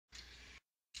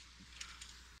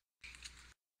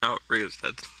Oh, Rio's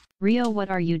dead. Rio, what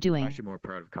are you I'm doing? actually more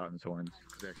proud of Cotton's horns.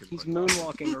 He's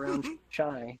moonwalking around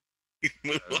Shai.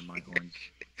 My horns.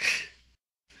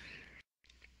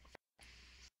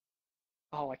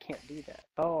 Oh, I can't do that.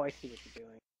 Oh, I see what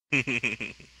you're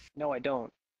doing. No, I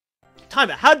don't.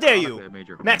 Time out. How dare Honestly, you? I made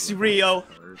your Maxi horns Rio,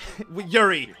 colors.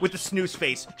 Yuri with the snooze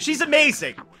face. She's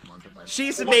amazing.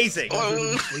 She's amazing.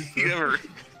 Oh, you never.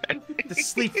 The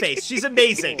sleep face. She's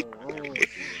amazing.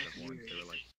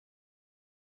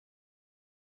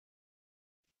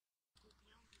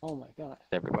 Oh my god.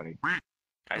 Everybody. I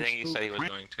think he said he was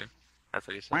going to. That's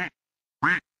what he said.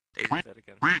 Daisy said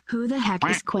again. Who the heck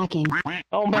is quacking?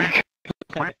 Oh my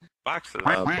god. Boxes.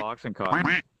 Box and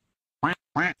Cotton. Now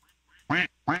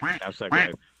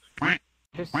segue.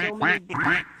 There's so many. You're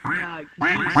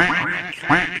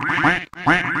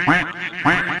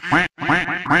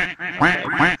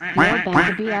about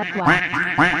to be up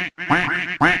loud.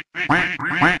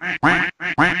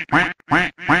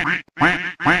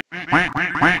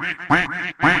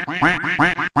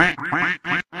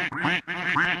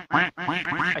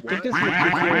 I think this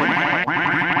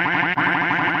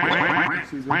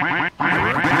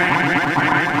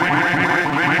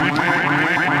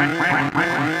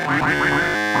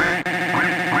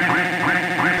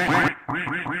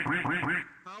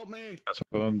Help me!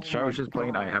 So Shai was just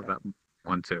playing. I have that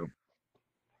one too.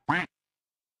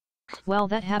 Well,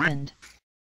 that happened.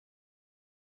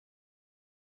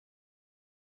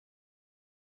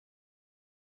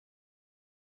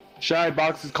 Shai,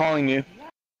 Box is calling you.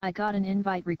 I got an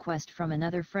invite request from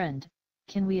another friend.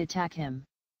 Can we attack him?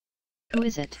 Who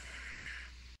is it?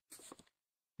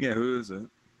 Yeah, who is it?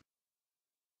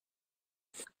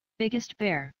 Biggest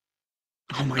Bear.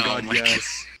 Oh my god, my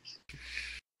yes.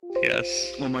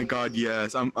 Yes. Oh my god,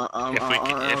 yes.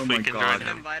 If we can join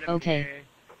him. Okay.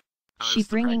 I She was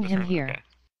bringing surprised him with here.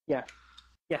 Okay.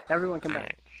 Yeah, everyone come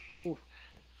back. Alright.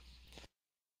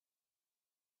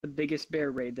 The biggest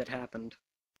bear raid that happened.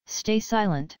 Stay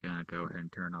silent. Gonna go ahead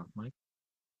and turn off mic.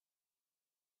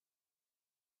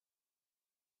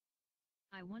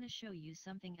 I want to show you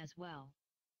something as well.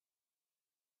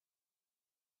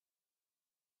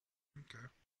 Okay.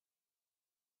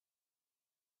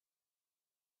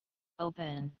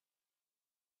 Open.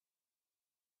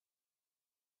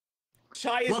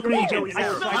 Shai is Welcome great. to Joey's I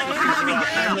house. smell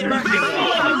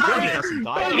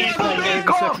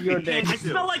I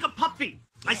smell like a puppy.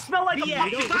 I smell like a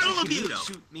puppy.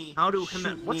 Shoot me. How do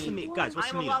Himeno? What's Himeno? Guys,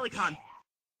 what's I'm a Himeno? lolicon.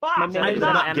 My name I'm is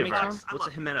not an giving anime her. What's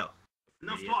a Himeno?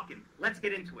 Enough talking. Let's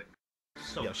get into it.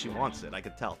 Yo, she wants it. I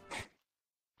could tell.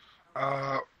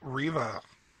 Riva.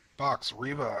 Box,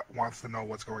 Riva wants to know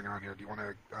what's going on here. Do you want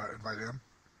to invite him?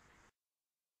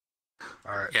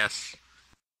 Alright. Yes.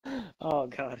 Oh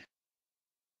god.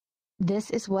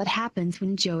 This is what happens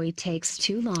when Joey takes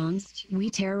too long. We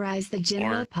terrorize the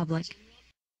general public.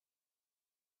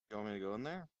 You want me to go in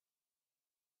there?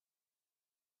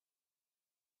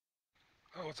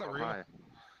 Oh, what's up, Riva?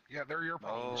 Yeah, they're your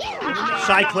problem.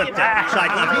 Shai clipped it. Shai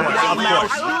clipped it. Of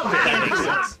course. That makes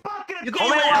sense. Daddy,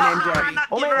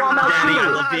 I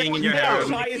love being in your harem.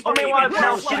 Shai is great.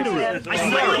 I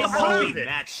smell like a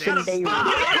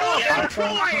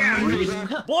puppy.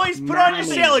 Boys, put on your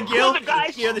sailor gear.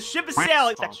 Here, the ship is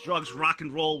sailing. Sex, drugs, rock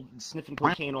and roll, sniffing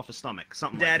cocaine off a stomach.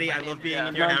 Something. Daddy, like I that. love being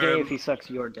in your Not gay harem. if he sucks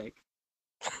your dick.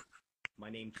 My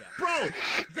name tag. Bro,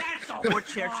 that's a Or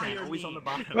chair chain, always on the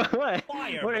bottom. What?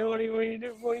 Fire, What bro. do you mean,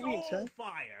 So son?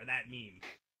 fire, that meme.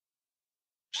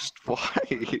 Just why?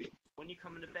 When you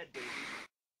come into bed, baby.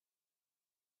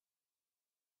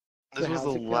 This was how's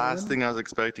the it going? last thing I was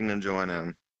expecting to join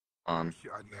in on.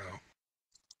 Yeah, I know.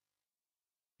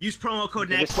 Use promo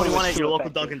code Okay, this one was NAGZ21 at your too local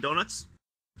effective. Dunkin' Donuts.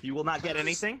 You will not get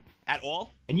anything at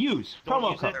all. And use Don't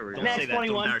promo use code it. Don't say that. Don't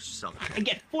NAGZ21 embarrass yourself. and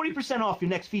get 40% off your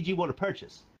next Fiji water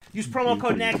purchase. Use promo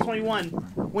code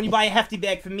NAGZ21 when you buy a hefty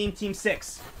bag from Meme Team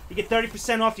 6. You get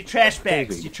 30% off your trash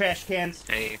bags, your trash cans.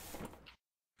 Hey.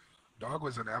 Dog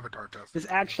was an avatar test. This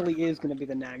actually is going to be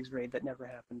the Nags raid that never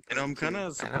happened. And I'm kind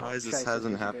of surprised this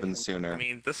hasn't happened sooner. I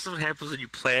mean, this is what happens when you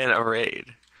plan a raid.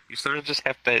 You sort of just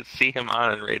have to see him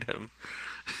on and raid him.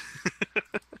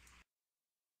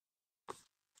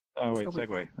 Oh wait,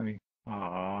 segue. Let me.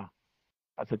 Aw,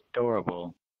 that's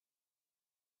adorable.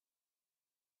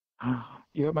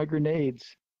 You have my grenades.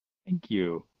 Thank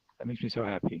you. That makes me so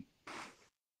happy.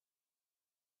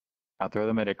 I'll throw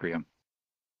them at Icrium.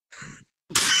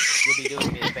 You'll be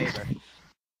doing me a favor.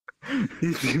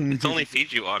 It's only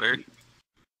Fiji water.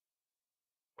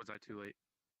 Was I too late?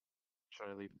 Should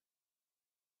I leave?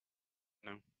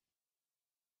 No.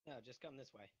 No, just come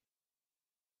this way.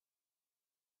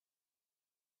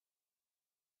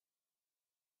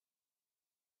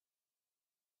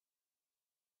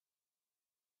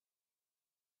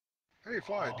 Hey,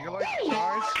 Fly, do you like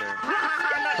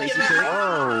fries?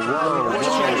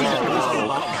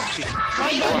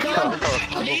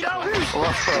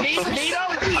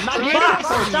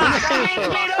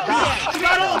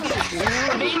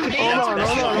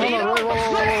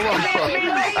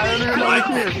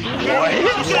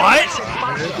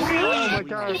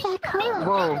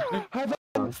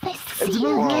 It's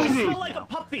moving. like a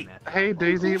puppy. Hey,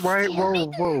 Daisy, why?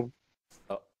 Whoa.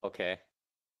 Oh, okay.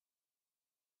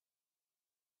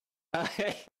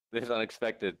 This is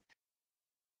unexpected.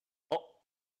 Oh,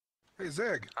 Hey,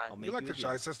 Zig, you like the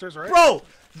Shai sisters, right? Bro,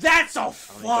 that's a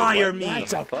fire meme.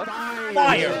 that's a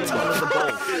Fire.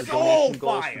 Oh,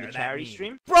 fire. the charity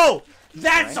stream. Bro,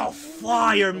 that's a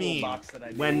fire meme.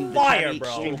 When the Fire, charity bro.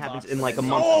 stream happens in like a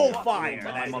month. Oh, fire.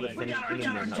 My mother finished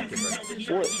eating their nut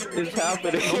giver. what is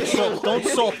happening? Don't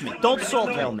salt me. Don't salt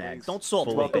me, Nagzz. Don't salt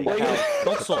me.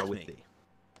 Don't salt me.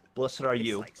 Blessed are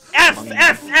you. F.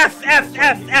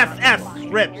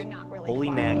 Rip. Holy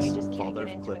Nagzz, Father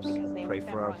of Clips,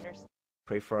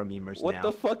 pray for our memers What now.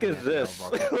 the fuck is this?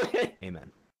 Amen.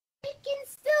 I can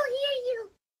still hear you.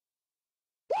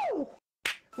 Woo!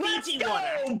 Fiji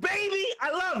water. baby!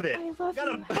 I love it! I love Got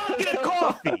a you. bucket of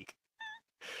coffee!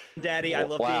 Daddy, I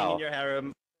love being Wow. in your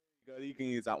harem. You can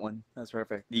use that one. That's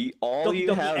perfect. All you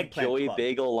WWE have eggplant Joey club.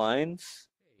 Bagel lines?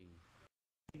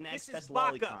 Next, This that's is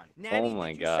Baka. Lolicon. Oh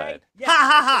my god. Ha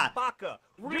ha ha. Baka.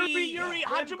 Yuri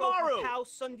Hajimaru. Cow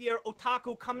Sundeer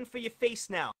Otaku coming for your face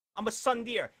now. I'm a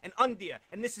Sundeer and Undeer,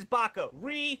 and this is Baka.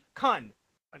 Re-kun.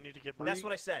 I need to get That's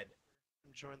what I said.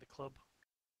 join the club.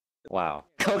 Wow.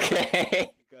 Okay.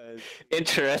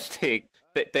 Interesting.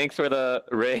 Thanks for the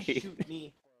raid. Shoot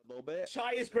me. A little bit.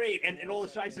 Shai is great, and all the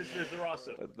Shai sisters are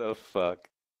awesome. What the fuck?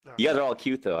 You guys are all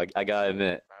cute though. I gotta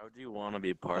admit. Why would you want to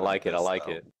be part I of like it. I this, like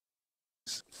though? it.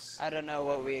 I don't know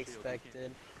what we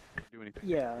expected. Do anything.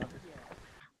 Yeah.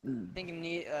 Hmm. I think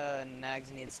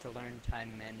Nagzz needs to learn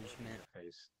time management.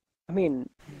 I mean,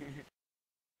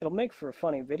 it'll make for a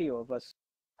funny video of us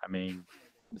I mean,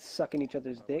 sucking each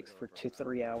other's dicks for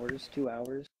 3 hours, 2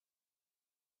 hours.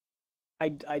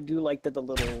 I do like that the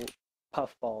little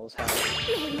puffballs have.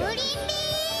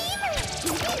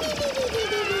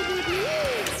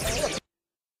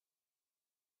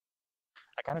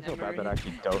 I kind of feel bad that I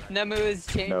actually don't. Nemu has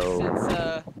changed No. since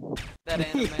that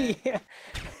anime. Yeah.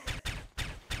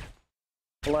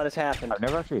 A lot has happened. I've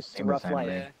never actually It's a seen this rough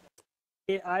life.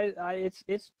 anime.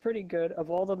 It's pretty good. Of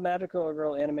all the magical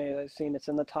girl anime I've seen, it's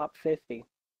in the top 50.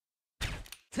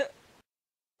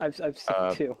 I've seen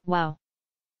two. Wow.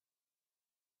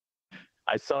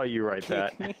 I saw you write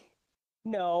that.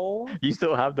 No. You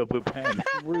still have the blue pen.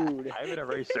 Rude. I have an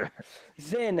eraser.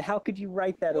 Zen, how could you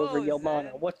write that over Whoa,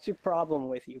 Yelmana? Zen. What's your problem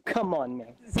with you? Come on,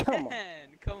 man. Come on. Zen,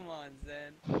 come on,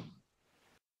 Zen.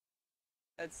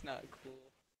 That's not cool.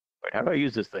 Wait, how do I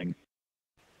use this thing?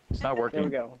 It's not working. There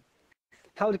we go.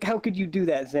 How could you do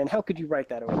that, Zen? How could you write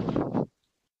that over?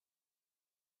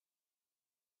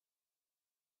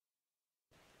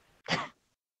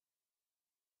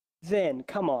 Zen,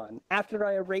 come on. After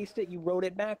I erased it, you wrote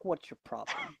it back? What's your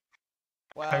problem? How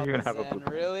Wow, are you gonna have a Zen, blue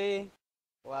pen? really?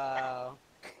 Wow.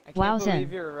 I can't Wow, believe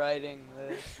Zen. you're writing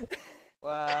this.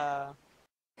 Wow.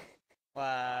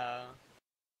 Wow.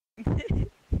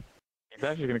 He's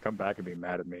actually gonna come back and be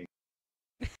mad at me.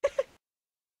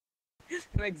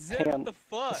 Like, Zen, Hang what on. the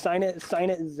fuck? Sign it,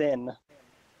 Zen.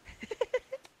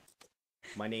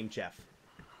 My name Jeff.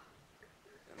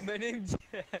 My name's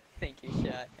Jeff. Thank you,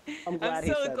 Shai. I'm glad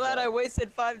he so said glad that. I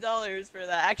wasted $5 for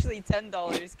that. Actually,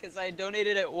 $10 because I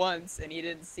donated it once and he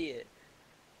didn't see it.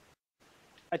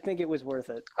 I think it was worth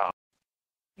it.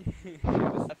 It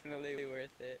was definitely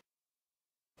worth it.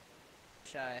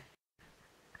 Shai.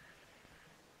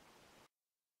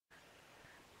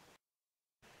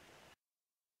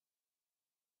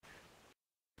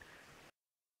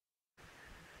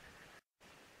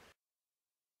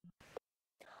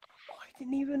 Oh, I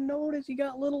didn't even notice you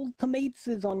got little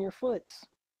tomatoes on your foot.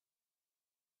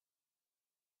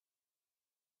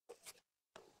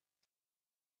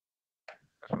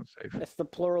 That one's safe. That's the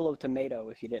plural of tomato,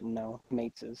 if you didn't know.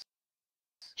 Tomatoes.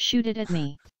 Shoot it at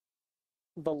me.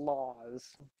 The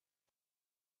laws.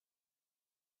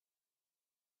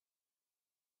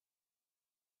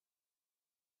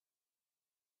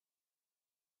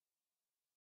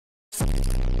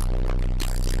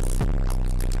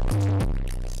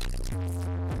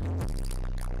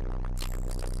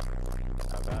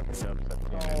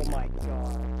 Oh my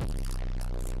god.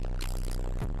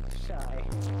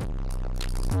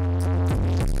 Shy.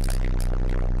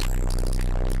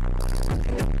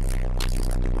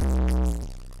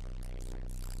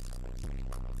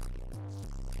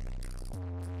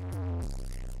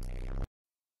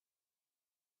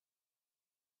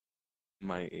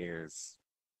 my ears.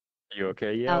 You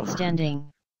okay, yeah?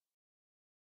 Outstanding.